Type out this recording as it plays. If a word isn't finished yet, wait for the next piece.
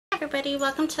everybody,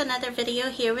 welcome to another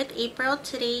video here with April.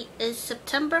 Today is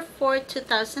September 4th,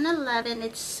 2011.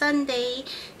 It's Sunday,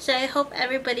 so I hope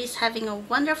everybody's having a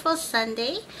wonderful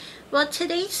Sunday. Well,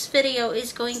 today's video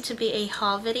is going to be a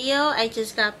haul video. I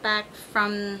just got back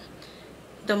from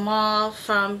the mall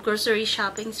from grocery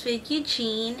shoppings with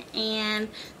Eugene, and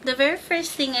the very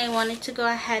first thing I wanted to go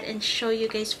ahead and show you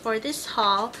guys for this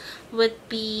haul would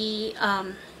be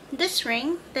this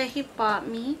ring that he bought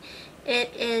me.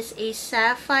 It is a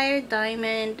sapphire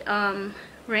diamond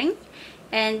ring,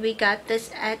 and we got this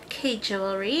at Kay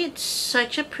Jewelry. It's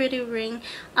such a pretty ring.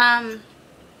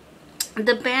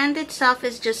 The band itself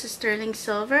is just a sterling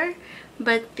silver,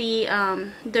 but the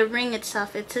ring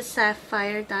itself, it's a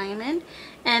sapphire diamond.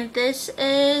 And this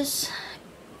is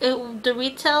the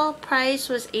retail price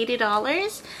was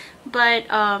 $80, but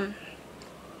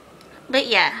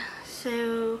yeah.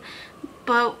 So,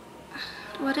 but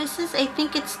what is this? I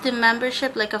think it's the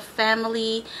membership, like a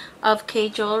family of Kay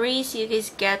Jewelry. So you guys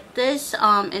get this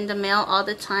in the mail all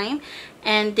the time,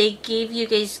 and they give you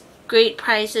guys great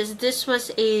prices. This was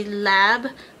a lab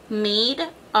made,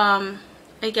 I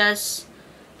guess,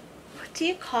 what do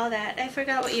you call that? I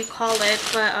forgot what you call it,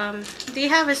 but they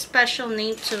have a special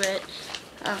name to it.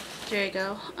 Oh, there you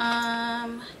go.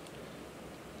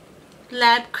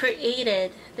 Lab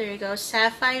created. There you go.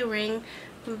 Sapphire ring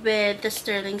with the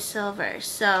sterling silver.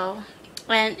 So,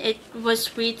 and it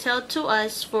was retailed to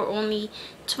us for only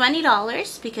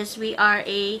 $20 because we are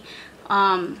a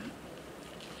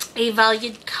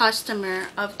valued customer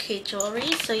of Kay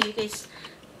Jewelry. So you guys,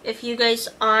 if you guys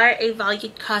are a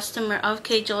valued customer of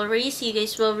Kay Jewelry, so you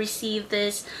guys will receive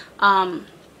this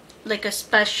like a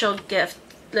special gift.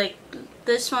 Like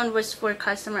this one was for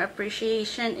customer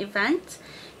appreciation event.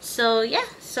 So yeah,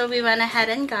 so we went ahead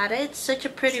and got it. It's such a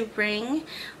pretty ring.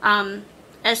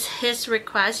 As his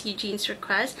request, Eugene's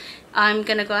request, I'm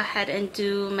gonna go ahead and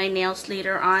do my nails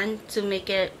later on to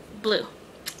make it blue,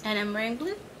 and I'm wearing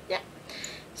blue. Yeah.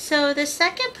 So the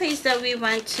second place that we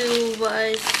went to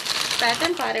was Bath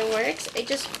and Body Works. I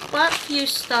just bought a few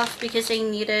stuff because I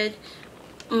needed.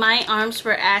 My arms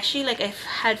were ashy, like I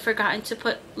had forgotten to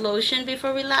put lotion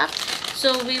before we left.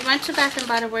 So we went to Bath and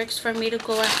Body Works for me to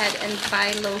go ahead and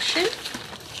buy lotion.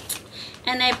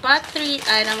 And I bought 3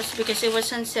 items because it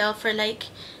was on sale for like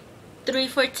 3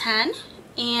 for $10.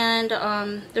 And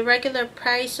the regular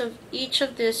price of each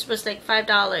of this was like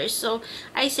 $5. So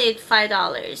I saved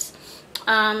 $5.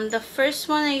 The first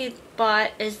one I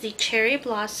bought is the Cherry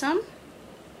Blossom.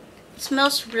 It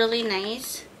smells really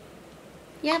nice.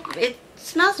 Yep, it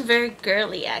smells very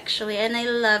girly actually, and I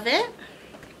love it.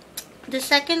 The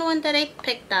second one that I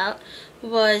picked out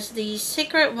was the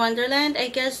Secret Wonderland. I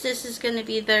guess this is gonna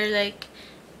be their, like,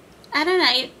 I don't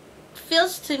know, it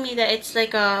feels to me that it's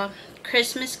like a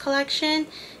Christmas collection.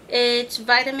 It's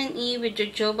vitamin E with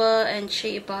jojoba and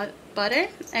shea butter,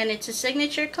 and it's a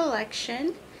signature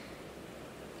collection.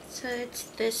 So it's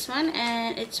this one,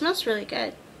 and it smells really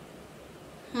good.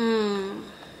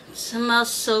 It smells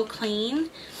so clean.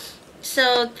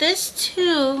 So this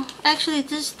 2, actually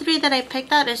this 3 that I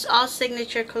picked out is all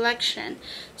signature collection.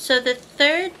 So the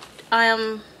third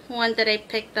one that I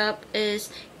picked up is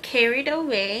Carried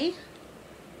Away.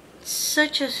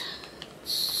 Such a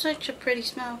pretty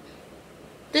smell.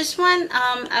 This one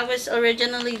I was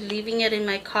originally leaving it in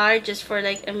my car just for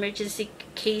like emergency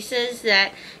cases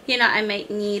that, you know, I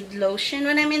might need lotion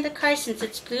when I'm in the car since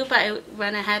it's blue, but I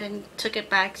went ahead and took it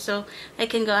back so I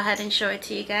can go ahead and show it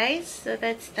to you guys. So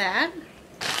that's that.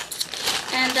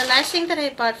 And the last thing that I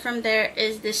bought from there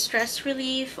is this Stress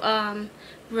Relief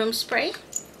room spray.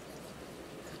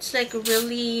 It's like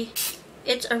really,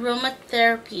 it's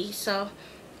aromatherapy, so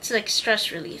it's like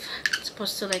stress relief. It's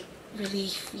supposed to like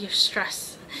relieve your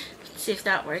stress. Let's see if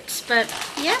that works. But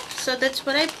yeah, so that's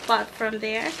what I bought from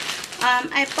there.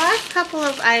 I bought a couple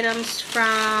of items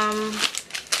from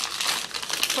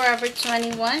Forever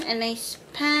 21, and I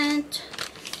spent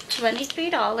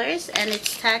 $23, and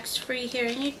it's tax-free here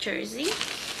in New Jersey.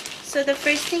 So the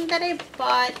first thing that I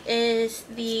bought is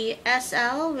the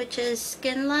SL, which is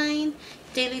Skinline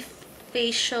Daily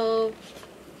Facial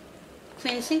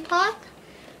Cleansing Cloth.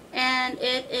 And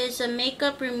it is a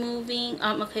makeup removing,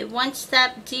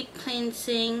 one-step deep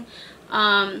cleansing,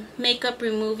 makeup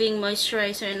removing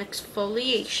moisturizer and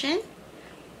exfoliation.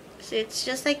 So it's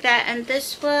just like that, and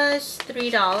this was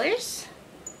 $3.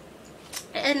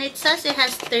 And it says it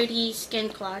has 30 skin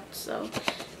cloths, so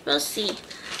we'll see.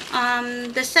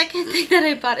 The second thing that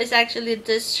I bought is actually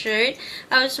this shirt.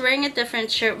 I was wearing a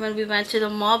different shirt when we went to the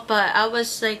mall, but I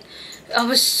was like, I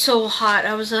was so hot.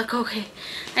 I was like, okay,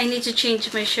 I need to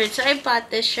change my shirt. So I bought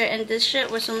this shirt, and this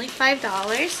shirt was only $5.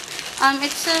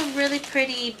 It's a really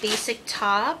pretty basic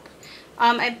top.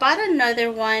 I bought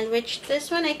another one, which this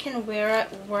one I can wear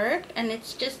at work, and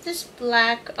it's just this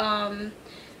black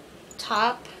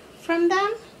top from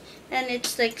them, and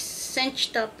it's like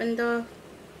cinched up in the,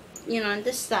 you know, on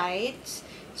the sides,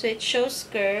 so it shows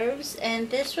curves,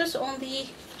 and this was only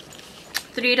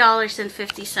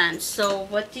 $3.50. So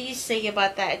what do you say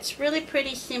about that? It's really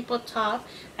pretty simple top.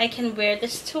 I can wear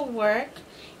this to work,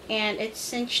 and it's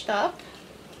cinched up.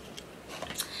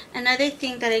 Another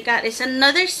thing that I got is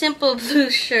another simple blue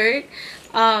shirt,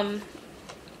 and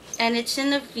it's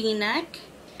in a v-neck,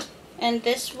 and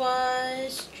this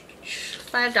was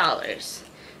 $5,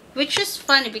 which is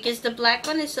funny because the black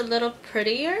one is a little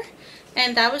prettier,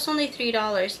 and that was only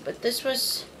 $3, but this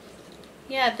was,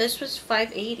 yeah, this was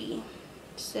 $5.80.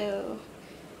 So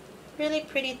really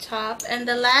pretty top. And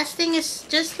the last thing is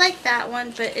just like that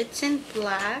one, but it's in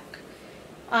black,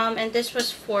 and this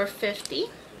was $4.50.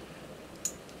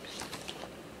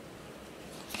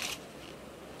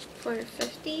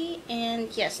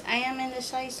 And yes, I am in the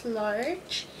size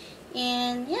large,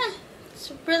 and yeah,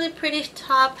 it's a really pretty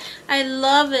top. I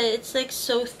love it. It's like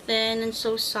so thin and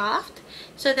so soft.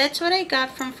 So that's what I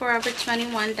got from Forever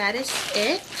 21. That is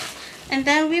it. And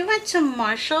then we went to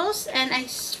Marshall's, and I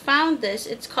found this.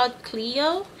 It's called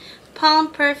Clio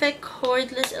Palm Perfect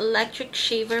Cordless Electric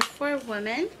Shaver for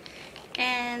Women,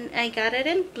 and I got it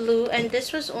in blue, and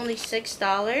this was only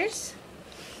 $6.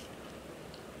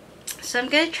 So I'm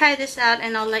gonna try this out,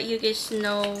 and I'll let you guys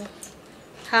know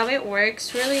how it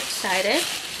works. Really excited.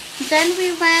 Then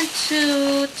we went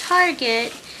to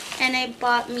Target, and I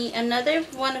bought me another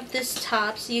one of these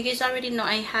tops. You guys already know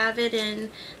I have it in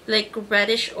like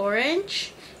reddish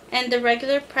orange, and the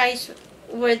regular price,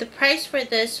 where the price for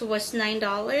this was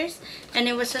 $9, and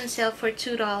it was on sale for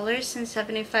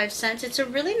 $2.75. It's a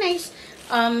really nice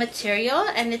material,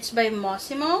 and it's by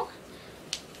Mossimo.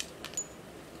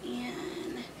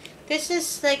 And this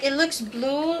is like, it looks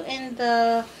blue in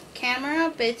the camera,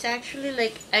 but it's actually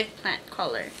like eggplant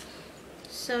color.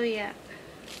 So yeah.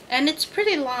 And it's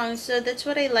pretty long, so that's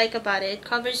what I like about it. It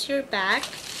covers your back.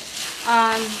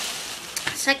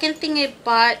 Second thing I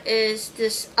bought is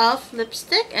this e.l.f.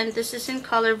 lipstick, and this is in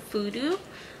color Voodoo.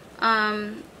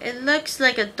 It looks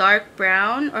like a dark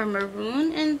brown or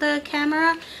maroon in the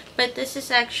camera, but this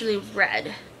is actually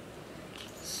red.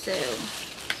 So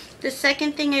the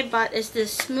second thing I bought is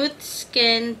this Smooth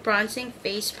Skin Bronzing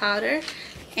Face Powder,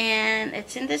 and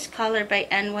it's in this color by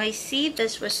NYC.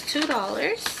 This was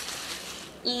 $2.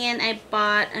 And I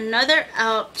bought another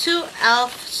two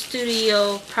e.l.f.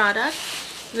 Studio product,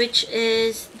 which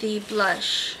is the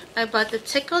blush. I bought the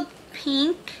Tickled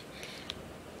Pink.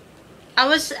 I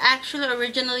was actually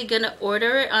originally gonna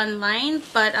order it online,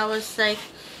 but I was like,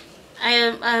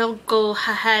 I'll go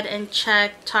ahead and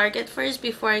check Target first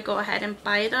before I go ahead and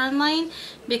buy it online,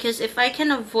 because if I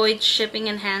can avoid shipping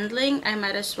and handling, I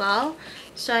might as well.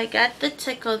 So I got the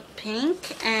Tickled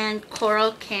Pink and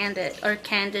Coral Candid, or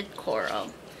Candid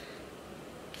Coral.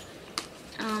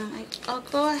 I'll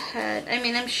go ahead. I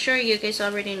mean, I'm sure you guys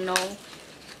already know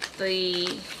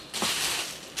the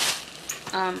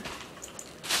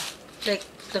like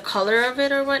the color of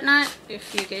it or whatnot,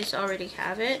 if you guys already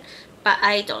have it, but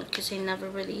I don't, because I never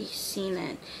really seen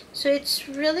it. So it's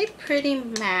really pretty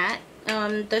matte.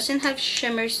 Doesn't have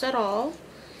shimmers at all,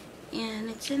 and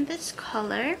it's in this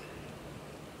color.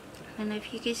 And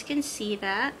if you guys can see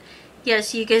that,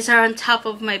 yes, you guys are on top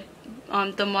of my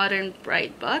the Modern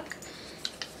Bride book.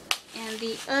 And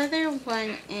the other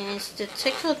one is the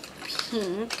Tickled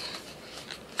Pink,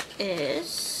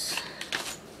 is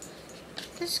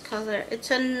this color. It's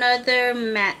another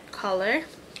matte color.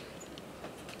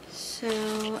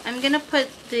 So I'm gonna put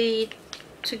the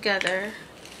together,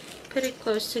 put it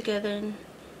close together,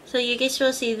 so you guys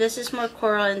will see this is more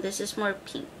coral and this is more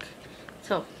pink.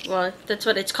 So, well, that's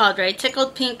what it's called, right?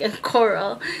 Tickled Pink and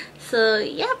Coral. So,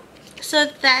 yep. So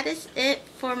that is it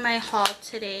for my haul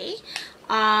today.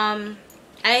 I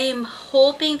am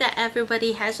hoping that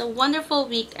everybody has a wonderful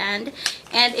weekend.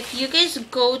 And if you guys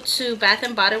go to Bath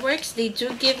and Body Works, they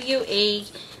do give you a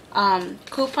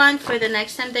coupon for the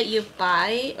next time that you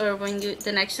buy, or when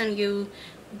the next time you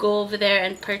go over there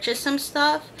and purchase some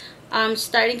stuff.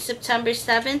 Starting September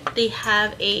 7th, they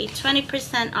have a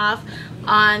 20% off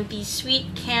on the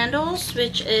Sweet Candles,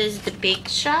 which is the Bake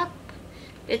Shop.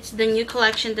 It's the new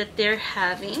collection that they're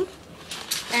having.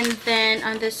 And then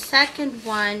on the second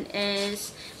one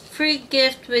is free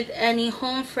gift with any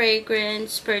home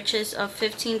fragrance purchase of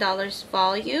 $15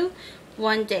 value,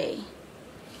 1 day.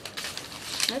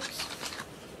 Oops.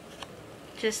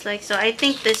 just like so. I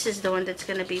think this is the one that's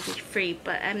gonna be free,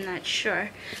 but I'm not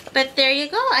sure. But there you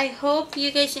go. I hope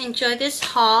you guys enjoy this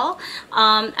haul.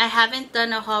 I haven't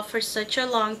done a haul for such a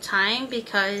long time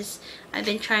because I've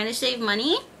been trying to save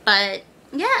money. But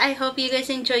yeah, I hope you guys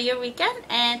enjoy your weekend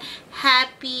and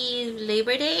happy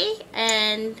Labor Day,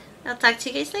 and I'll talk to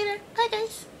you guys later. Bye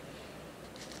guys.